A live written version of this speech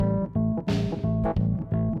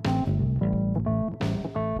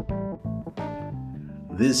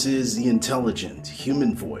This is the Intelligent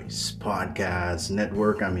Human Voice Podcast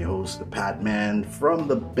Network. I'm your host, the Pat Man, from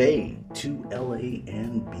the Bay to LA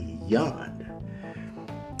and beyond.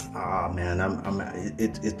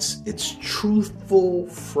 It's Truthful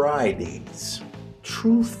Fridays.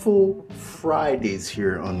 Truthful Fridays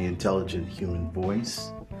here on the Intelligent Human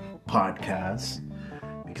Voice Podcast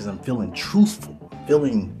because I'm feeling truthful.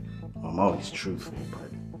 I'm always truthful,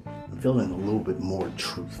 but I'm feeling a little bit more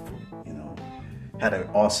truthful, Had an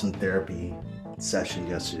awesome therapy session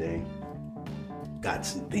yesterday. Got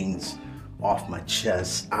some things off my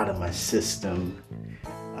chest, out of my system.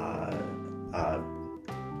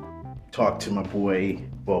 Talked to my boy.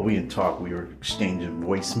 Well, we didn't talk. We were exchanging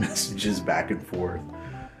voice messages back and forth,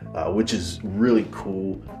 which is really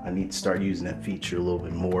cool. I need to start using that feature a little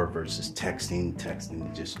bit more versus texting.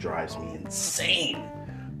 Texting just drives me insane.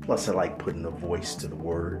 Plus, I like putting a voice to the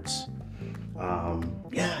words.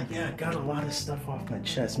 I got a lot of stuff off my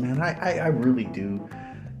chest, man. I really do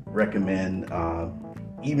recommend,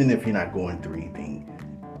 even if you're not going through anything,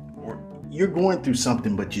 or you're going through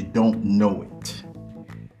something but you don't know it,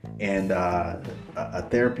 and a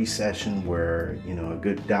therapy session where a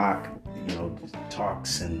good doc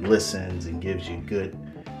talks and listens and gives you good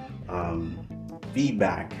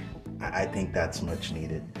feedback. I think that's much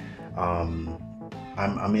needed.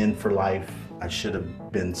 I'm in for life. I should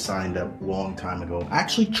have been signed up a long time ago. I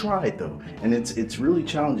actually tried though, and it's really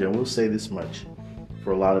challenging. I will say this much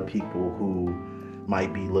for a lot of people who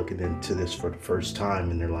might be looking into this for the first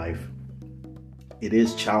time in their life. It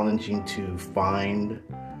is challenging to find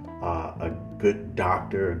a good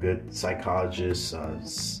doctor, a good psychologist,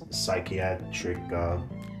 psychiatric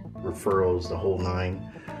referrals, the whole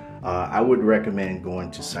nine. I would recommend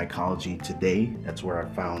going to Psychology Today. That's where I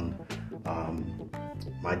found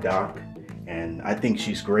my doc. And I think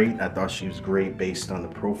she's great. I thought she was great based on the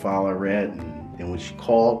profile I read. And then when she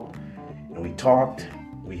called and we talked,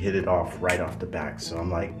 we hit it off right off the back. So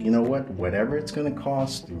I'm like, you know what? Whatever it's going to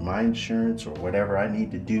cost through my insurance or whatever I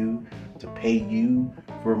need to do to pay you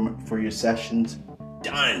for your sessions,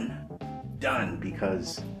 done,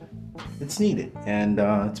 because it's needed. And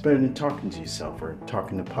it's better than talking to yourself or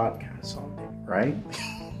talking to podcasts all day, right?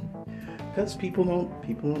 Because people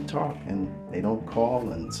don't talk and they don't call,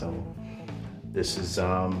 and so this is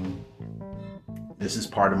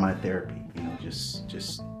part of my therapy,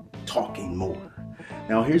 just talking more.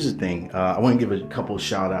 Now here's the thing, I want to give a couple of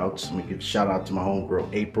shout outs. I'm gonna give a shout out to my homegirl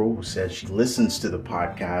April, who says she listens to the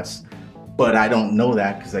podcast, but I don't know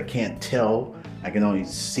that because I can't tell. I can only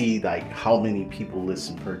see like how many people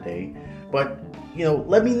listen per day. But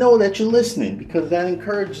let me know that you're listening, because that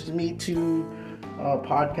encourages me to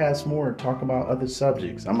podcast more, talk about other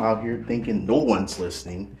subjects. I'm out here thinking no one's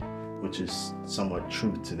listening, which is somewhat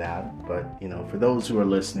truth to that. But for those who are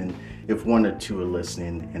listening, if one or two are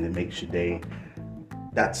listening and it makes your day,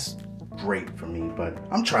 that's great for me. But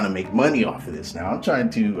I'm trying to make money off of this now. I'm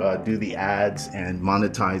trying to do the ads and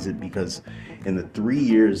monetize it, because in the 3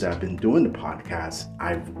 years I've been doing the podcast,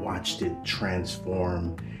 I've watched it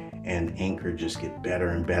transform and Anchor just get better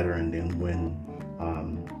and better. And then when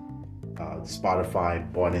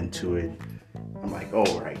Spotify bought into it, I'm like,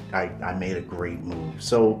 oh, right, I made a great move.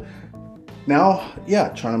 So now,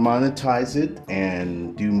 trying to monetize it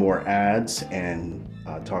and do more ads and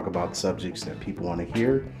talk about subjects that people want to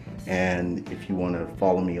hear. And if you want to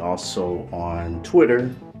follow me also on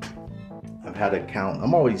Twitter, I've had an account. I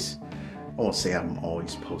won't say I'm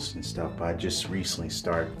always posting stuff, but I just recently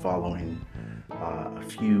started following a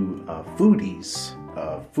few foodies,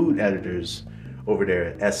 food editors over there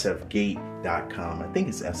at sfgate.com. I think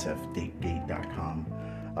it's sfgate.com.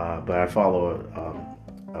 But I follow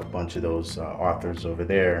a bunch of those authors over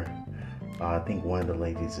there. I think one of the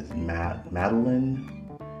ladies is Madeline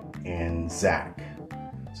and Zach.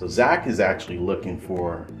 So Zach is actually looking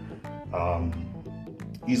for,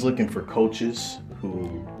 he's looking for coaches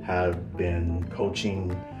who have been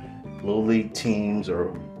coaching little league teams or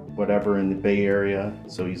whatever in the Bay Area.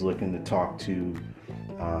 So he's looking to talk to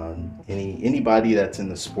anybody that's in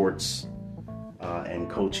the sports and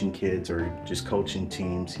coaching kids or just coaching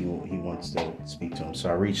teams. He wants to speak to them. So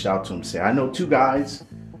I reached out to him and said, I know two guys,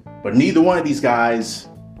 but neither one of these guys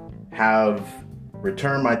have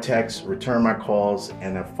returned my texts, returned my calls,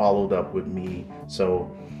 and have followed up with me.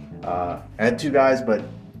 So I had two guys, but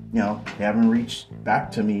they haven't reached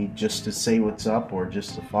back to me just to say what's up or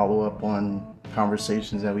just to follow up on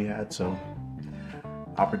conversations that we had. So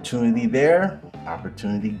opportunity there,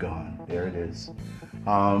 opportunity gone. There it is.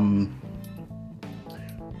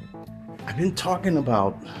 I've been talking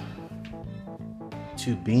about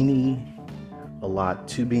Tubini a lot.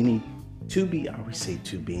 Tubini Tubi, I always say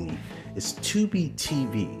Tubini. It's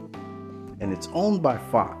TubiTv. And it's owned by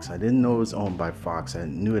Fox. I didn't know it was owned by Fox. I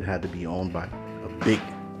knew it had to be owned by a big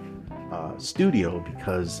studio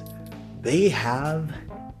because they have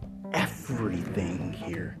everything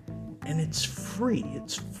here. And it's free.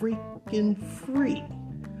 It's freaking free.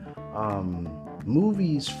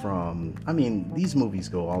 Movies from, I mean, these movies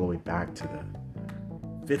go all the way back to the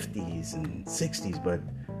 50s and 60s, but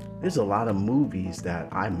there's a lot of movies that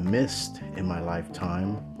I missed in my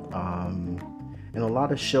lifetime. And a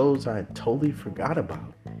lot of shows I totally forgot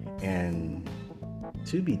about. And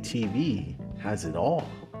TubiTv has it all.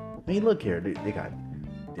 I mean, look here, they got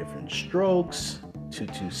Different Strokes,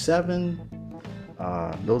 227.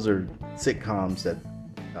 Those are sitcoms that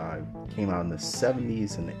came out in the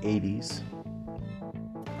 70s and the 80s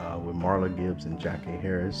with Marla Gibbs and Jackie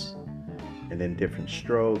Harris. And then Different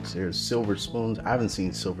Strokes. There's Silver Spoons. I haven't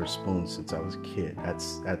seen Silver Spoons since I was a kid.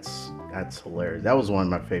 That's hilarious. That was one of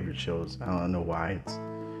my favorite shows. I don't know why. It's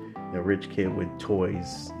a rich kid with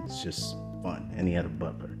toys. It's just fun. And he had a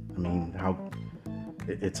butler. I mean,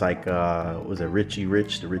 it's like was it Richie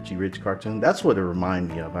Rich, the Richie Rich cartoon? That's what it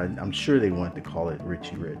reminded me of. I'm sure they wanted to call it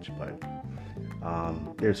Richie Rich, but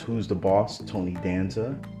there's Who's the Boss? Tony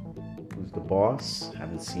Danza. Who's the Boss?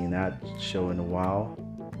 Haven't seen that show in a while.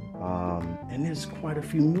 And there's quite a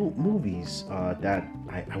few movies that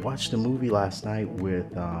I watched a movie last night with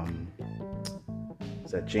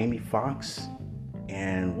is that Jamie Foxx,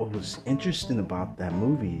 and what was interesting about that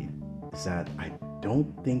movie is that I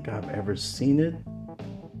don't think I've ever seen it.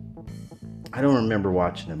 I don't remember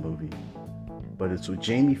watching the movie, but it's with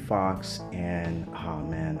Jamie Foxx and oh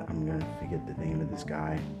man, I'm gonna forget the name of this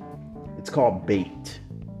guy. It's called Bait,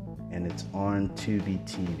 and it's on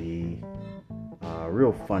TubiTv.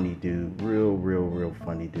 Real funny dude, real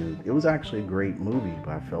funny dude. It was actually a great movie,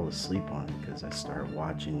 but I fell asleep on it because I started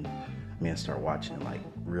watching it like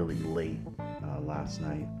really late last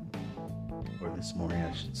night, or this morning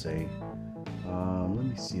I should say. Let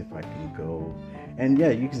me see if I can go. And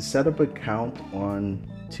yeah, you can set up an account on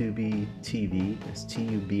TubiTv. It's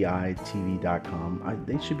TubiTv.com.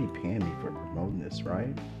 They should be paying me for promoting this,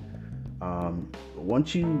 right?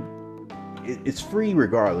 It's free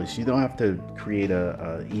regardless. You don't have to create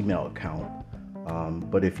a email account.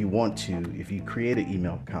 But if you want to, if you create an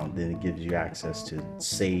email account, then it gives you access to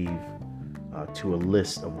save to a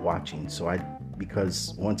list of watching.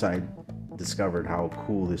 Because once I discovered how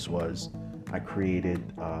cool this was, I created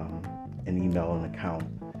an email and account.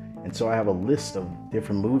 And so I have a list of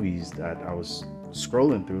different movies that I was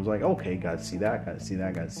scrolling through. It was like, okay, gotta see that.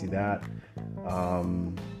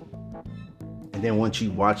 And then once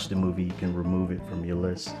you watch the movie, you can remove it from your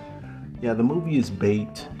list. Yeah, the movie is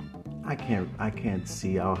Bait. I can't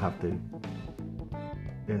see. I'll have to.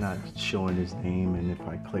 They're not showing his name, and if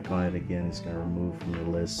I click on it again, it's gonna remove from the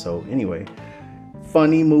list. So anyway,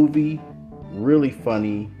 funny movie, really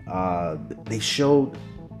funny. They showed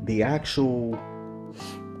the actual.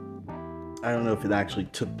 I don't know if it actually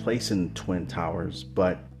took place in Twin Towers,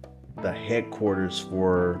 but the headquarters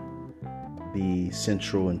for the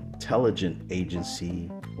Central Intelligence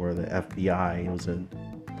Agency, or the FBI.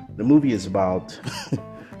 The movie is about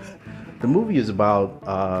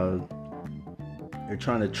they're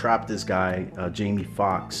trying to trap this guy, Jamie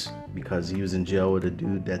Foxx, because he was in jail with a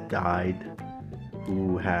dude that died,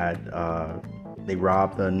 who had they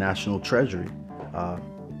robbed the National Treasury,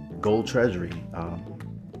 Gold Treasury.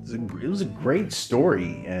 It was a great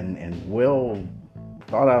story and well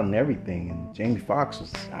thought out and everything, and Jamie Foxx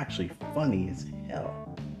was actually funny as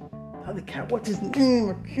hell. The other cat, what's his name?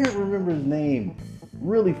 I can't remember his name.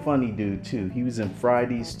 Really funny dude too. He was in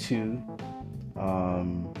Fridays too.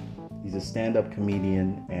 He's a stand-up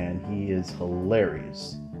comedian and he is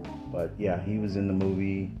hilarious. But yeah, he was in the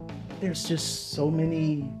movie. There's just so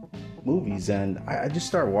many movies, and I just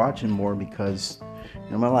started watching more because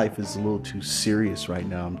my life is a little too serious right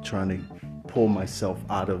now. I'm trying to pull myself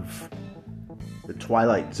out of the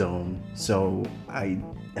twilight zone, so I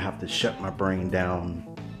have to shut my brain down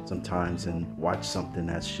sometimes and watch something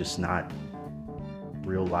that's just not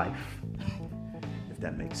real life, if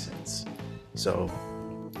that makes sense. So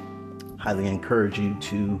highly encourage you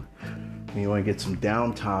to, when you want to get some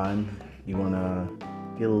downtime, you want to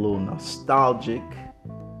get a little nostalgic,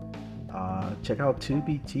 check out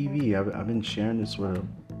TubiTv. I've been sharing this with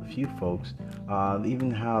a few folks.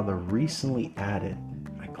 Even how the recently added,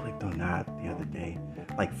 I clicked on that the other day,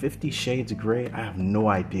 like 50 Shades of Grey. I have no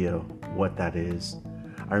idea what that is.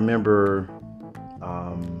 I remember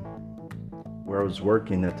where I was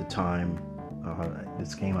working at the time,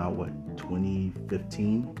 this came out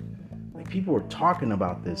 2015, like people were talking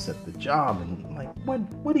about this at the job, and I'm like,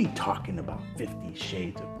 what are you talking about? 50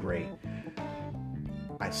 Shades of Grey.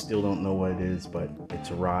 I still don't know what it is, but it's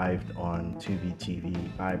arrived on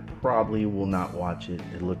TubiTv. I probably will not watch it.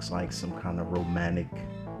 It looks like some kind of romantic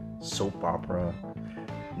soap opera.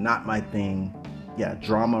 Not my thing. Yeah,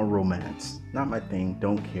 drama, romance. Not my thing.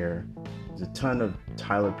 Don't care. There's a ton of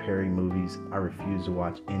Tyler Perry movies. I refuse to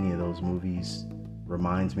watch any of those movies.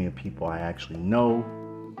 Reminds me of people I actually know.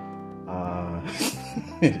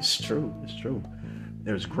 It's true.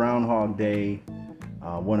 There's Groundhog Day.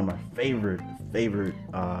 One of my favorite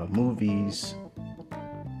movies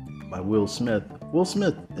by Will Smith. Will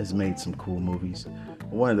Smith has made some cool movies.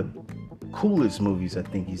 One of the coolest movies I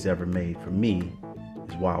think he's ever made for me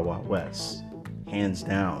is Wild Wild West, hands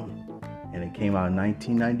down. And it came out in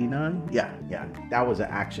 1999. Yeah, that was an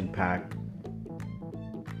action-packed,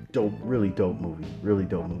 really dope movie.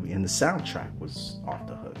 And the soundtrack was off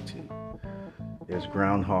the hook too. There's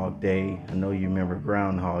Groundhog Day. I know you remember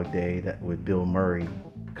Groundhog Day, that with Bill Murray.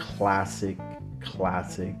 Classic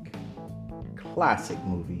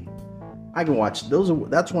movie. I can watch those.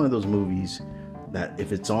 That's one of those movies that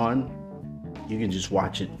if it's on, you can just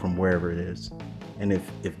watch it from wherever it is. And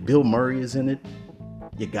if Bill Murray is in it,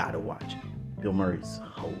 you gotta watch it. Bill Murray's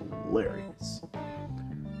hilarious.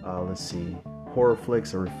 Let's see. Horror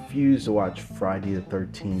flicks. I refuse to watch Friday the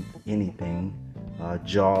 13th anything.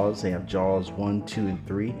 Jaws. They have Jaws 1, 2, and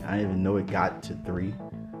 3. I didn't even know it got to 3.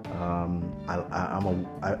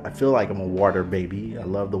 I feel like I'm a water baby. I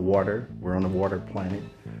love the water. We're on a water planet.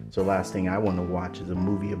 So last thing I want to watch is a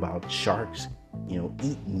movie about sharks,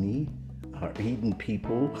 eating me or eating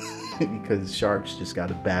people because sharks just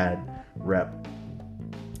got a bad rep.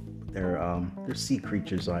 They're sea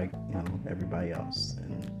creatures like, everybody else.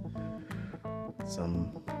 And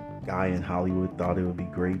some guy in Hollywood thought it would be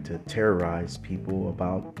great to terrorize people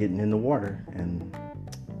about getting in the water, and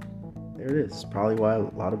there it is. Probably why a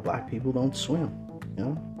lot of black people don't swim.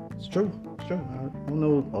 It's true. I don't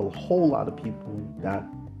know a whole lot of people that,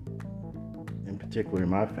 in particular in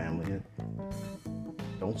my family, that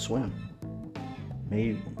don't swim.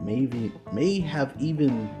 May have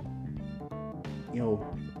even,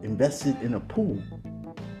 invested in a pool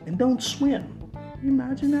and don't swim. Can you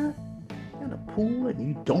imagine that? You got a pool and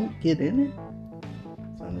you don't get in it?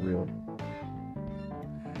 It's unreal.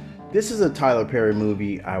 This is a Tyler Perry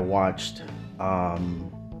movie I watched, I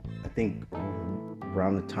think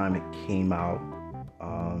around the time it came out,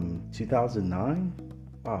 2009?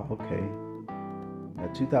 Wow, okay.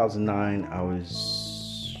 2009,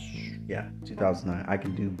 2009. I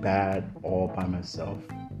Can Do Bad All By Myself.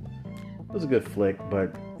 It was a good flick,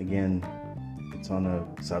 but again, it's on a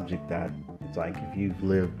subject that it's like, if you've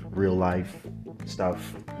lived real life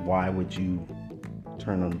stuff, why would you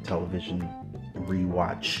turn on the television and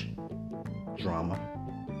rewatch drama?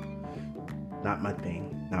 Not my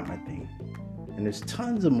thing. And there's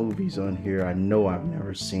tons of movies on here I know I've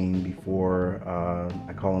never seen before.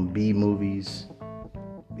 I call them B movies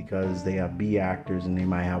because they have B actors and they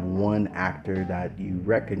might have one actor that you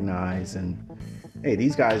recognize, and hey,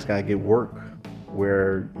 these guys gotta get work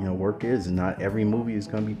where work is, and not every movie is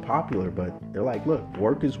gonna be popular, but they're like, look,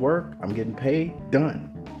 work is work, I'm getting paid, done.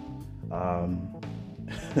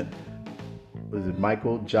 Was it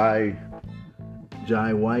Michael Jai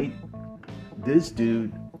White? This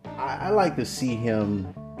dude, I like to see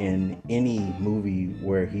him in any movie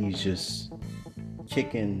where he's just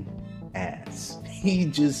kicking ass.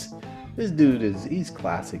 This dude he's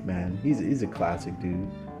classic, man. He's a classic dude.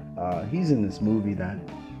 He's in this movie that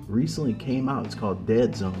recently came out. It's called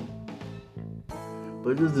Dead Zone.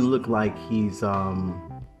 But it doesn't look like he's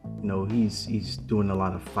he's doing a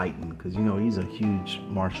lot of fighting, because he's a huge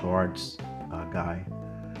martial arts guy.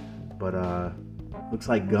 But looks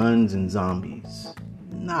like guns and zombies.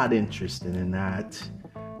 Not interested in that,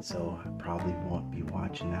 so I probably won't be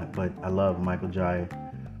watching that. But I love Michael Jai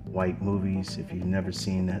White movies. If you've never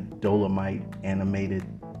seen that Dolomite animated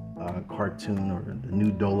cartoon, or the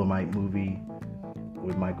new Dolomite movie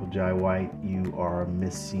with Michael Jai White, you are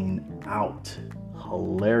missing out.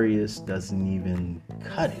 Hilarious. Doesn't even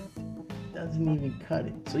cut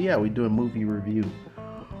it. So yeah, we do a movie review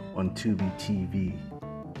on TubiTv.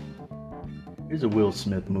 Here's a Will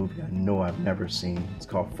Smith movie I know I've never seen. It's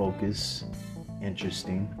called Focus.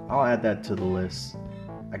 Interesting. I'll add that to the list.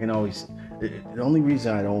 The only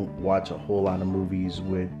reason I don't watch a whole lot of movies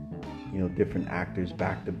with different actors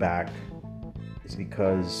back to back is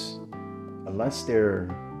because unless they're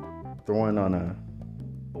throwing on a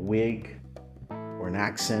wig or an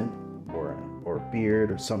accent or a beard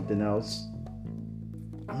or something else,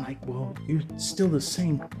 I'm like, well, you're still the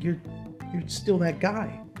same. You're you're still that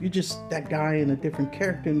guy. You're just that guy in a different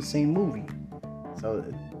character in the same movie. So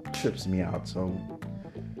it trips me out. So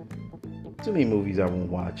too many movies I won't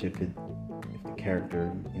watch if the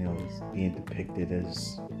character, is being depicted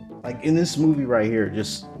as, like in this movie right here,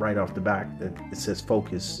 just right off the back, that it says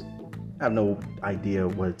focus. I have no idea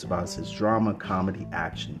what it's about. It says drama, comedy,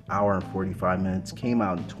 action, hour and 45 minutes. Came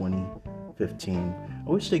out in 2015. I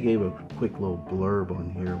wish they gave a quick little blurb on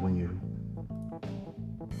here when you're.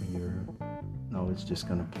 No, it's just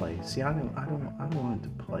gonna play. See, I don't want it to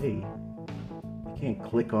play. You can't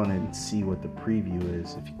click on it and see what the preview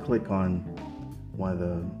is. If you click on one of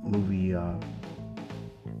the movie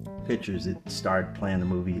pictures, it started playing the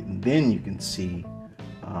movie, and then you can see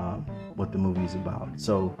what the movie's about.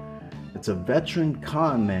 So it's a veteran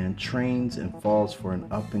con man trains and falls for an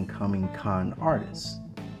up-and-coming con artist.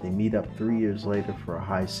 They meet up 3 years later for a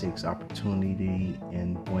high-stakes opportunity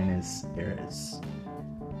in Buenos Aires.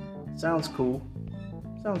 Sounds cool.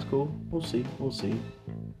 We'll see.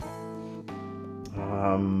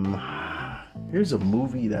 Here's a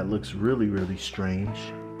movie that looks really, really strange,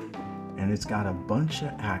 and it's got a bunch of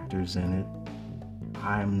actors in it.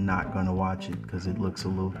 I'm not gonna watch it because it looks a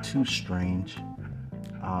little too strange.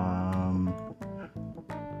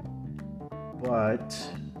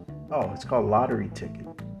 It's called Lottery Ticket.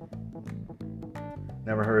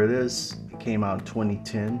 Never heard of this. It came out in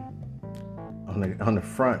 2010. On the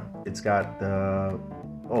front, it's got do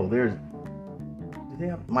they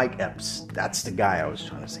have Mike Epps? That's the guy I was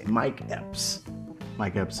trying to say. Mike Epps.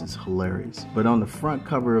 Mike Epps is hilarious. But on the front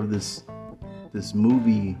cover of this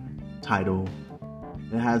movie title,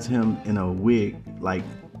 it has him in a wig, like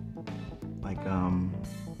an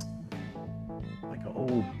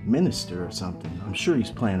old minister or something. I'm sure he's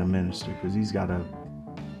playing a minister because he's got a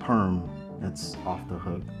perm that's off the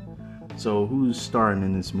hook. So who's starring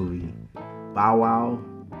in this movie? Bow Wow.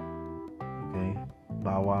 Okay.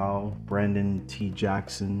 Bow Wow. Brandon T.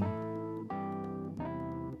 Jackson.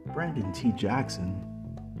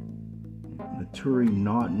 Naturi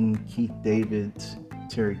Naughton. Keith David.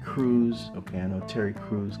 Terry Crews. Okay, I know Terry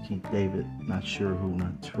Crews. Keith David. Not sure who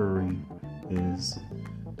Naturi is.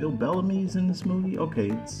 Bill Bellamy's in this movie. Okay,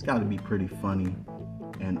 it's got to be pretty funny.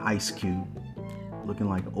 And Ice Cube, looking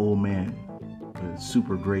like an old man with a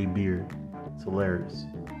super gray beard. It's hilarious.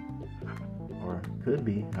 Or could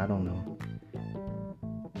be, I don't know.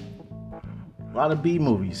 A lot of B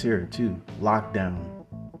movies here too. Lockdown.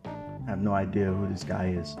 I have no idea who this guy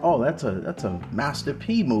is. Oh, that's a Master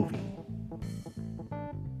P movie.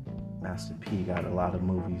 Master P got a lot of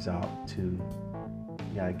movies out too.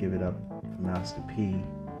 You gotta give it up for Master P.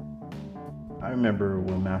 I remember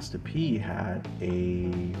when Master P had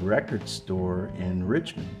a record store in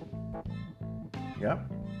Richmond. Yep.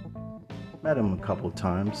 Met him a couple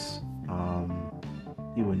times.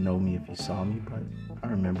 He wouldn't know me if he saw me, but I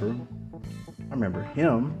remember him. I remember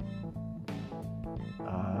him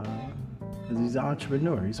because he's an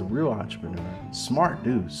entrepreneur. He's a real entrepreneur. Smart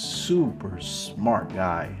dude. Super smart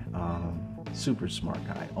guy.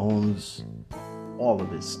 Owns all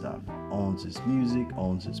of his stuff. Owns his music.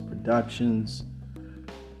 Owns his productions.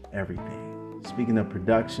 Everything. Speaking of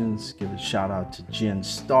productions, give a shout out to Jen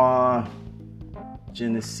Starr.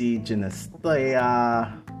 Genestea.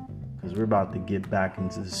 Because we're about to get back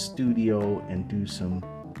into the studio and do some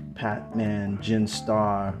Patman, Jen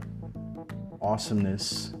Starr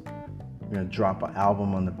awesomeness. We're going to drop an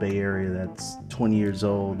album on the Bay Area that's 20 years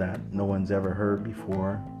old that no one's ever heard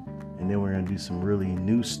before. And then we're going to do some really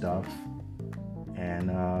new stuff. And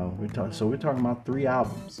we're talking about 3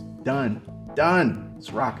 albums. Done.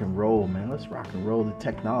 Let's rock and roll, man. Let's rock and roll. The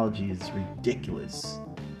technology is ridiculous.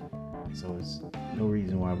 So there's no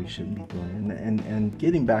reason why we shouldn't be doing it. And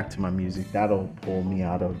getting back to my music, that'll pull me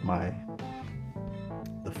out of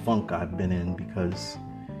the funk I've been in, because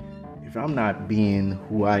if I'm not being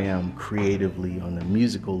who I am creatively on the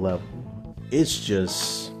musical level, it's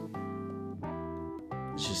just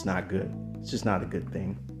not good. It's just not a good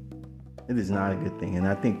thing. It is not a good thing. And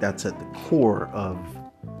I think that's at the core of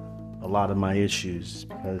a lot of my issues,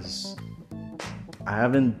 because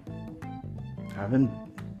I've been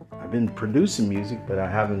producing music, but I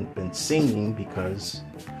haven't been singing because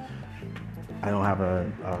I don't have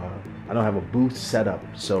a booth set up.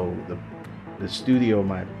 So the studio,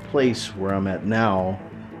 my place where I'm at now,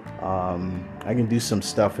 I can do some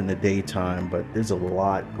stuff in the daytime, but there's a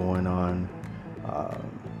lot going on.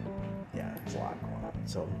 There's a lot going on.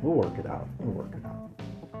 So we'll work it out.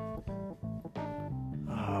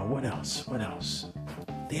 What else?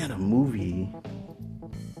 They had a movie.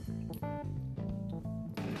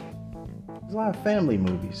 There's a lot of family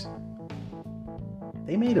movies.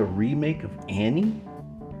 They made a remake of Annie.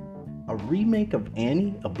 a remake of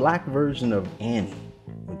Annie, a black version of Annie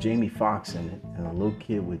with Jamie Foxx in it and a little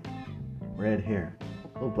kid with red hair,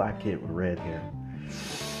 a little black kid with red hair.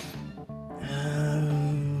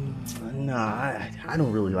 I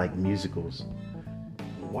don't really like musicals.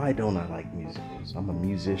 Why don't I like musicals? I'm a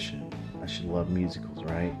musician. I should love musicals,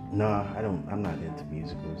 right? I'm not into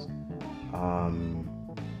musicals.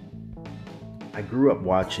 I grew up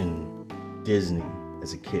watching Disney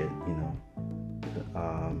as a kid, you know.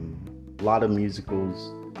 A lot of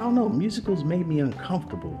musicals. I don't know, musicals made me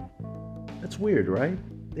uncomfortable. That's weird, right?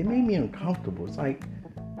 They made me uncomfortable. It's like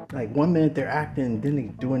 1 minute they're acting, then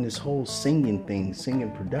they're doing this whole singing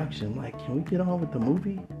production. Like, can we get on with the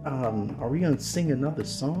movie? Are we gonna sing another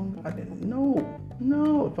song? No.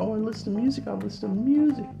 If I want to listen to music, I'll listen to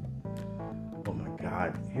music. Oh my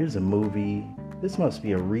God, here's a movie. This must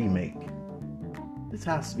be a remake. This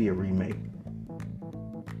has to be a remake.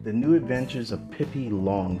 The New Adventures of Pippi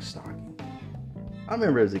Longstocking. I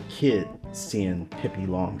remember as a kid seeing Pippi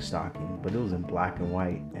Longstocking, but it was in black and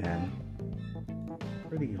white and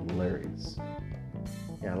pretty hilarious.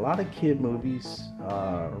 Yeah, a lot of kid movies.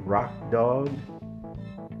 Rock Dog.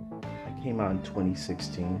 That came out in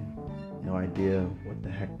 2016. No idea what the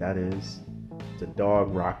heck that is. It's a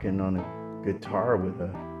dog rocking on a guitar with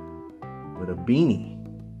a beanie.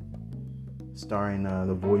 Starring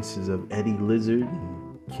the voices of Eddie Izzard,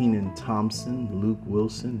 and Kenan Thompson, Luke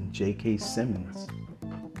Wilson, and J.K. Simmons.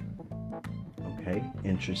 Okay,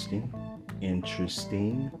 interesting.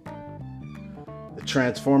 The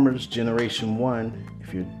Transformers Generation 1,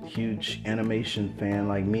 if you're a huge animation fan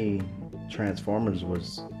like me, Transformers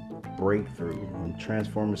was breakthrough. When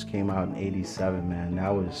Transformers came out in 87, man,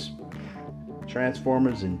 that was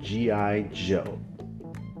Transformers and G.I. Joe.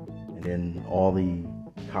 And then all the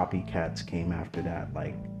copycats came after that,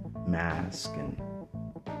 like Mask and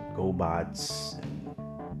GoBots, and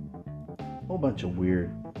a whole bunch of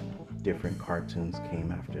weird different cartoons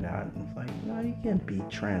came after that. And it's like, no, you can't beat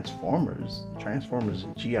Transformers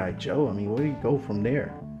and G.I. Joe. I mean, where do you go from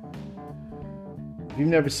there? If you've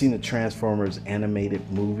never seen the Transformers animated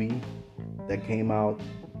movie that came out,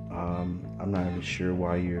 I'm not even sure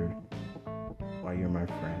why you're my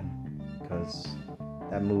friend, because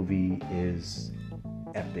that movie is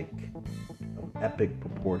epic, of epic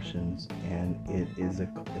proportions, and it's a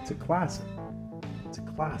classic. It's a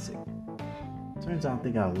classic. Turns out they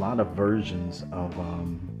got a lot of versions of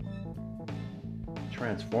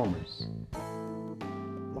Transformers. A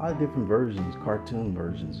lot of different versions, cartoon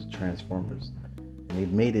versions of Transformers. And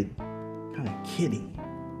they've made it kind of kiddie.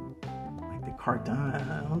 Like the cartoon.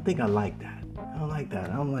 I don't think I like that. I don't like that.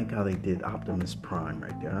 I don't like how they did Optimus Prime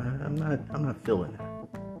right there. I'm not feeling that.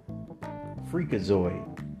 Freakazoid.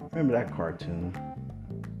 Remember that cartoon?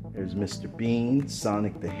 There's Mr. Bean,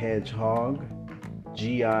 Sonic the Hedgehog,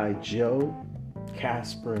 G.I. Joe,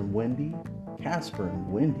 Casper and Wendy.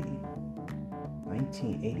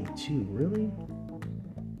 1982, really?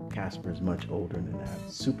 Casper is much older than that.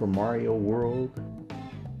 Super Mario World.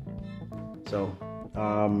 So,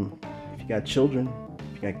 if you got children,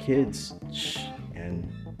 if you got kids,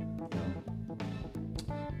 and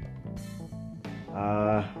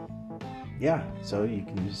so you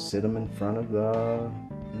can just sit them in front of the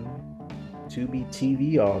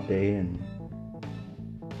TubiTv all day, and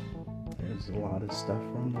there's a lot of stuff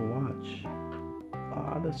for them to watch. A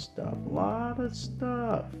lot of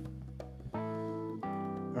stuff.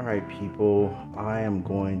 All right, people, I'm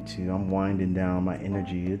winding down my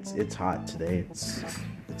energy. It's hot today. It's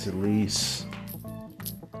at least,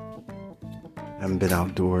 I haven't been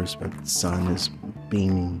outdoors, but the sun is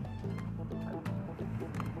beaming.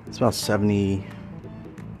 It's about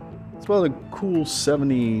a cool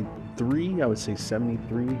 73, I would say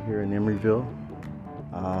 73 here in Emeryville.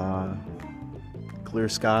 Clear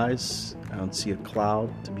skies. I don't see a cloud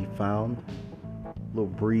to be found. A little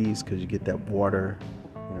breeze because you get that water,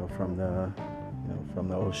 from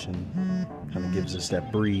the ocean. Kind of gives us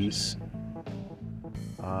that breeze.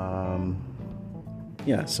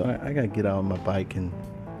 So I gotta get out on my bike and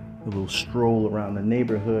a little stroll around the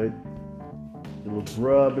neighborhood. A little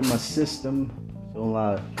rub in my system. Feeling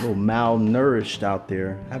a little malnourished out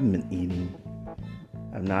there. I haven't been eating.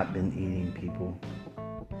 I've not been eating, people.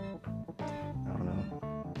 I don't know.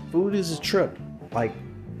 Food is a trip. Like,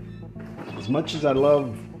 as much as I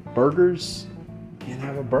love burgers, can't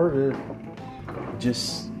have a burger.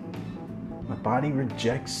 Just, my body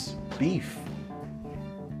rejects beef.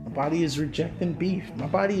 My body is rejecting beef. My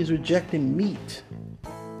body is rejecting meat.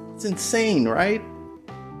 It's insane, right?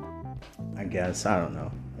 I guess. I don't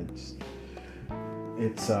know.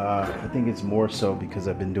 I think it's more so because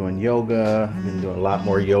I've been doing yoga. I've been doing a lot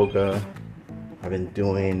more yoga. I've been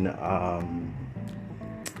doing, I don't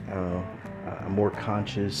know, I'm more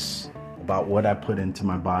conscious about what I put into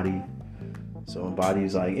my body. So my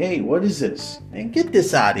body's like, hey, what is this? And get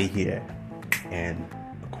this out of here. And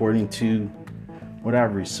according to what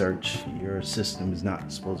I've researched, your system is not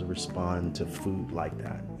supposed to respond to food like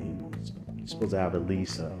that. You're supposed to have at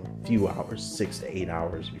least a few hours, 6 to 8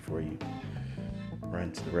 hours before you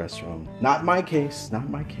run to the restroom. Not my case. No,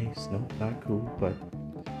 not cool. But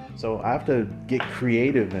so I have to get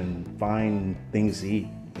creative and find things to eat.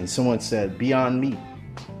 And someone said, Beyond Meat.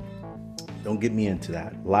 Don't get me into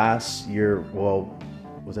that. Last year, well,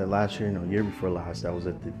 was that last year? No, year before last. That was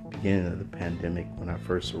at the beginning of the pandemic when I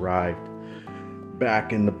first arrived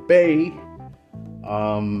back in the Bay.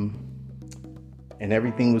 And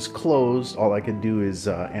everything was closed. All I could do is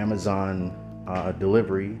Amazon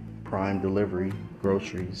delivery, Prime delivery,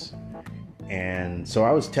 groceries. And so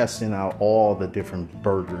I was testing out all the different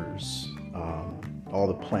burgers, all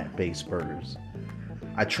the plant-based burgers.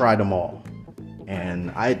 I tried them all. And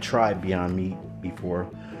I had tried Beyond Meat before.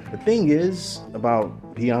 The thing is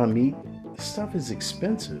about Beyond Meat, this stuff is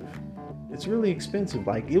expensive. It's really expensive.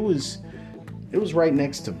 Like it was right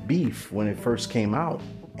next to beef when it first came out,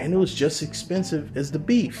 and it was just expensive as the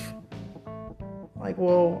beef. Like,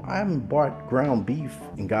 well, I haven't bought ground beef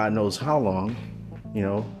in God knows how long,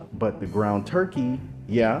 but the ground turkey,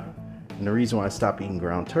 yeah. And the reason why I stopped eating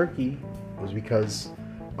ground turkey was because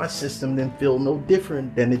my system didn't feel no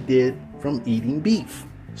different than it did from eating beef.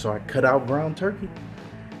 So I cut out ground turkey.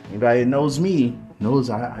 Anybody that knows me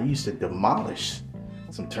knows I used to demolish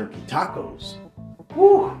some turkey tacos.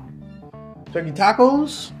 Woo! Turkey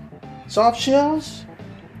tacos, soft shells,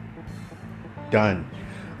 done.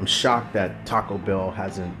 I'm shocked that Taco Bell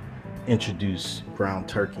hasn't introduced ground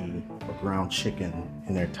turkey or ground chicken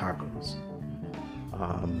in their tacos.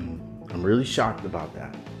 I'm really shocked about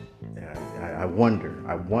that. I wonder.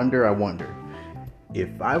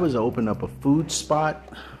 If I was to open up a food spot,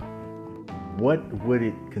 what would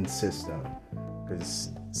it consist of?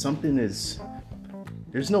 Because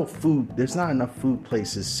there's not enough food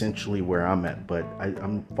places centrally where I'm at, but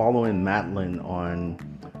I'm following Madeline on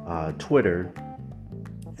Twitter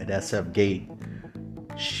at SF Gate.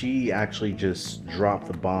 She actually just dropped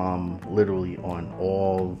the bomb literally on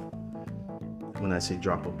all, when I say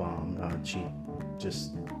drop a bomb, she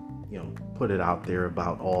just put it out there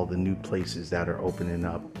about all the new places that are opening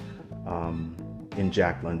up in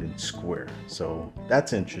Jack London Square. So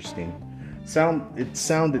that's interesting. It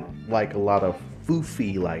sounded like a lot of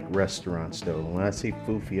foofy like restaurants though. When I say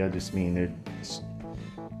foofy, I just mean it's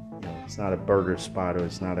not a burger spot, or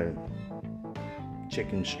it's not a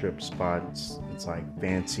chicken strip spot. It's like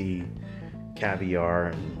fancy caviar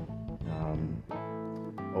and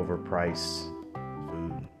overpriced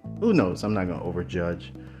food. Who knows? I'm not gonna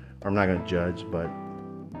overjudge. I'm not gonna judge, but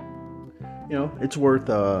it's worth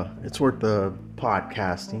the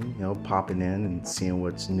podcasting, popping in and seeing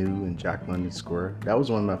what's new in Jack London Square. That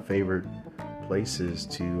was one of my favorite places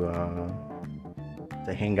to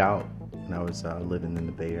hang out when I was living in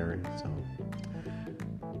the Bay Area. So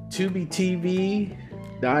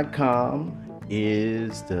TubiTv.com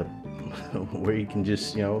is the where you can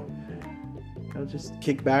just just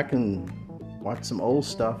kick back and watch some old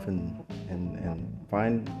stuff and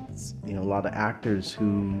find a lot of actors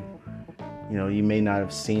who you may not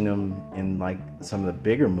have seen them in like some of the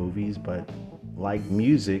bigger movies, but like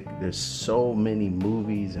music, there's so many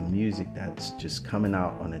movies and music that's just coming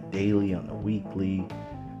out on a daily, on a weekly,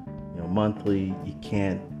 monthly. You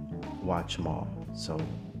can't watch them all. So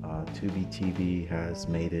TubiTv has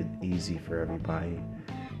made it easy for everybody,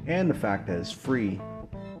 and the fact that it's free.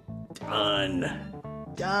 Done.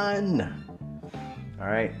 All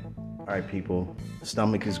right, people.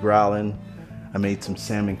 Stomach is growling. I made some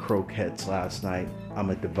salmon croquettes last night. I'm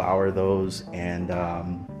gonna devour those and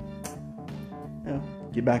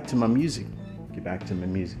get back to my music.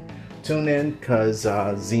 Tune in because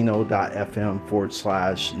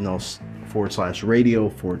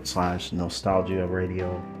Zeno.fm/radio/nostalgia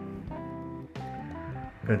radio.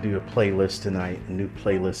 I'm gonna do a playlist tonight, a new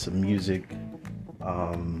playlist of music.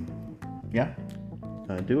 Gonna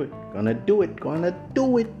do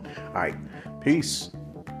it. All right, peace.